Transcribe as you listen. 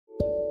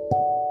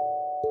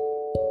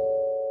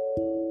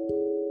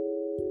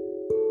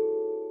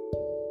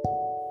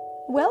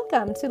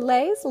Welcome to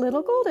Lay's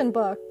Little Golden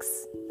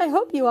Books. I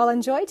hope you all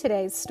enjoy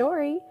today's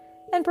story,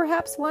 and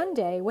perhaps one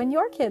day when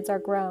your kids are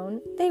grown,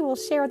 they will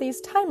share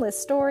these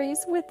timeless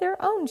stories with their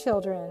own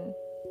children.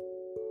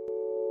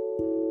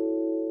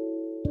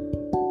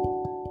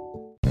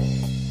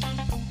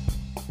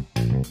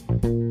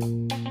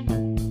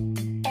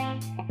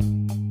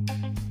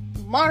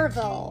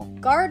 Marvel,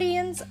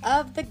 Guardians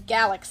of the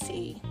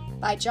Galaxy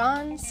by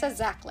John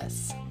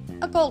Sazaklis,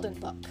 a golden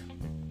book.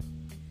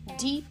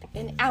 Deep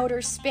in outer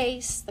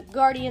space, the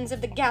Guardians of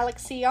the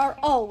Galaxy are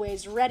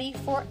always ready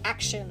for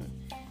action.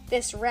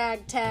 This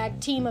ragtag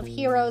team of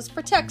heroes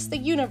protects the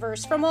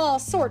universe from all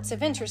sorts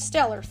of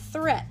interstellar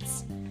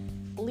threats.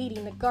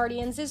 Leading the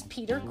Guardians is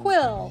Peter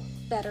Quill,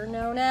 better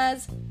known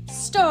as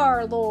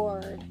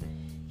Star-Lord.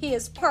 He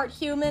is part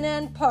human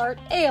and part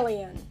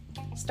alien.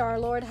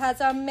 Star-Lord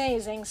has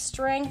amazing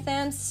strength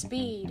and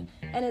speed,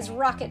 and his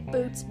rocket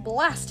boots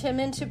blast him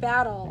into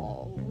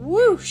battle.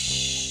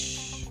 Whoosh!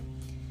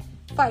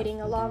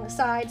 Fighting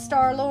alongside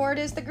Star-Lord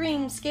is the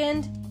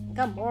green-skinned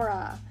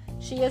Gamora.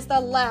 She is the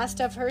last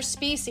of her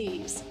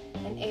species,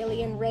 an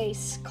alien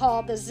race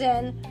called the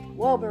Zen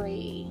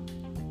Woberi.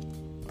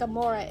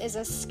 Gamora is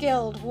a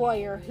skilled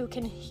warrior who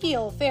can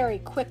heal very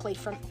quickly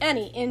from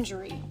any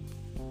injury.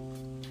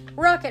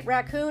 Rocket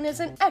Raccoon is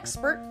an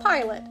expert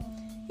pilot.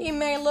 He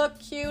may look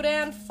cute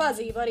and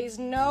fuzzy, but he's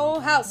no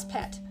house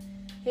pet.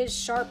 His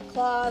sharp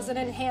claws and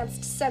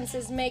enhanced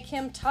senses make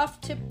him tough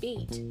to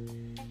beat.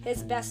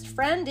 His best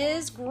friend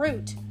is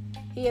Groot.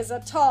 He is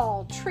a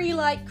tall,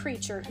 tree-like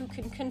creature who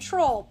can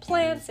control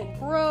plants and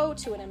grow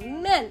to an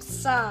immense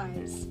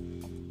size.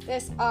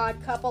 This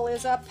odd couple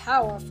is a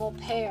powerful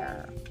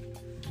pair.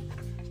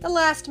 The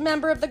last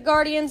member of the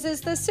Guardians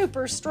is the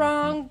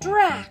super-strong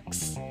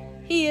Drax.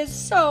 He is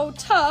so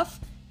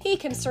tough, he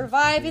can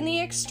survive in the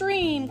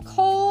extreme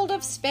cold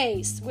of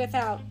space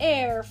without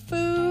air,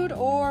 food,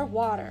 or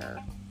water.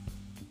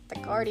 The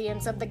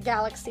Guardians of the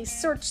Galaxy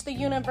search the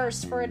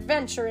universe for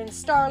adventure in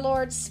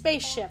Star-Lord's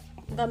spaceship,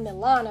 the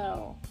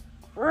Milano.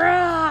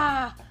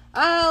 Rah!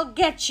 I'll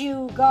get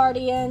you,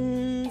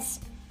 Guardians!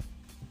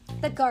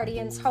 The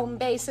Guardians' home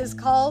base is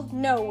called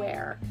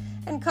Nowhere,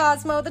 and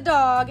Cosmo the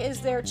dog is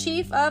their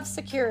chief of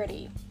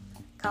security.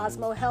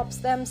 Cosmo helps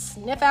them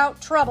sniff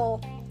out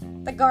trouble.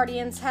 The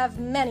Guardians have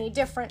many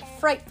different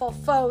frightful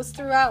foes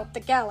throughout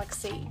the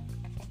galaxy.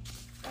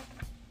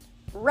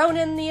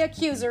 Ronan the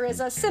Accuser is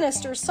a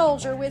sinister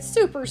soldier with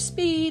super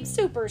speed,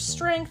 super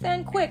strength,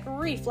 and quick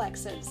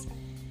reflexes.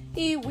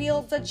 He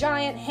wields a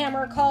giant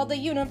hammer called the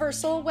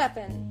Universal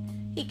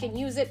Weapon. He can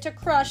use it to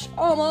crush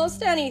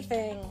almost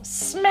anything.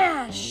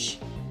 Smash!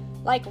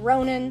 Like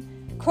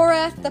Ronan,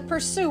 Korath the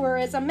Pursuer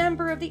is a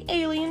member of the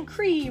alien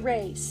Kree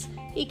race.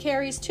 He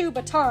carries two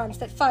batons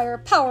that fire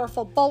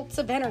powerful bolts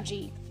of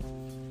energy.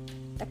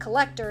 The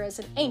Collector is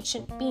an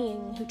ancient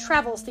being who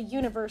travels the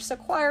universe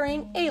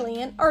acquiring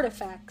alien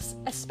artifacts,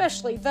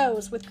 especially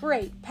those with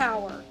great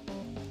power.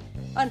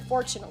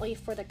 Unfortunately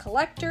for the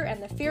Collector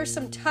and the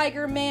fearsome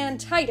tiger man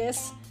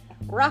Titus,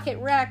 Rocket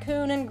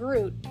Raccoon and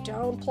Groot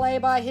don't play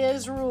by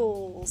his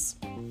rules.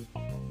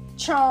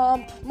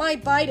 Chomp! My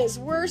bite is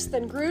worse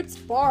than Groot's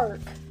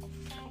bark.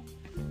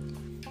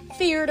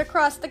 Feared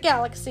across the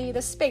galaxy,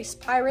 the space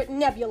pirate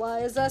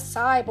Nebula is a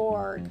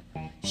cyborg.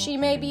 She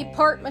may be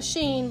part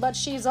machine, but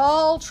she's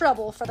all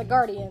trouble for the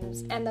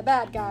Guardians, and the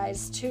bad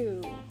guys,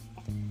 too.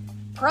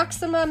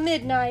 Proxima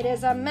Midnight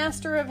is a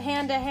master of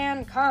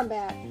hand-to-hand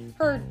combat.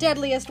 Her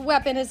deadliest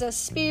weapon is a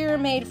spear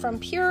made from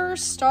pure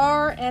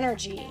star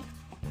energy.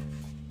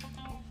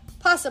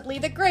 Possibly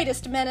the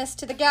greatest menace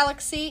to the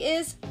galaxy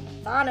is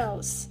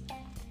Thanos.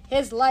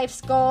 His life's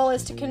goal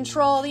is to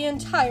control the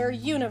entire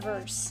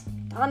universe.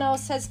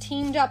 Thanos has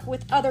teamed up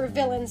with other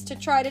villains to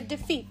try to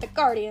defeat the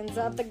Guardians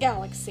of the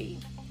Galaxy.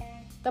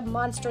 The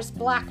monstrous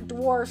black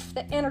dwarf,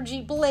 the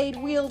energy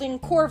blade-wielding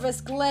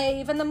Corvus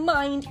Glaive, and the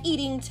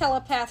mind-eating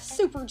telepath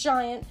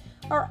Supergiant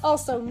are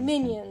also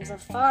minions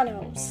of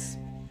Thanos.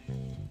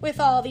 With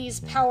all these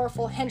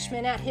powerful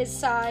henchmen at his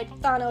side,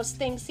 Thanos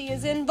thinks he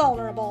is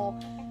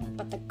invulnerable,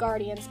 but the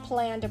Guardians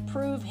plan to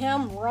prove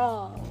him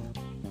wrong.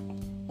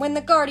 When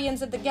the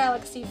Guardians of the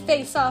Galaxy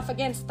face off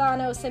against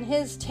Thanos and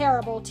his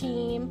terrible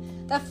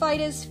team, the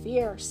fight is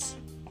fierce,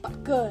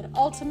 but good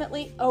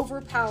ultimately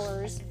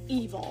overpowers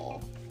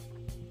evil.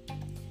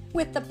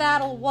 With the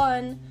battle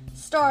won,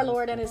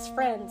 Star-Lord and his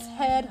friends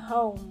head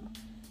home.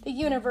 The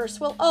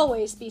universe will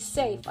always be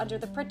safe under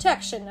the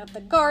protection of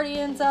the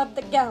Guardians of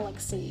the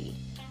Galaxy.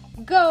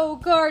 Go,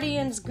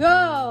 Guardians,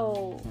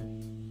 go!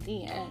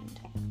 The end.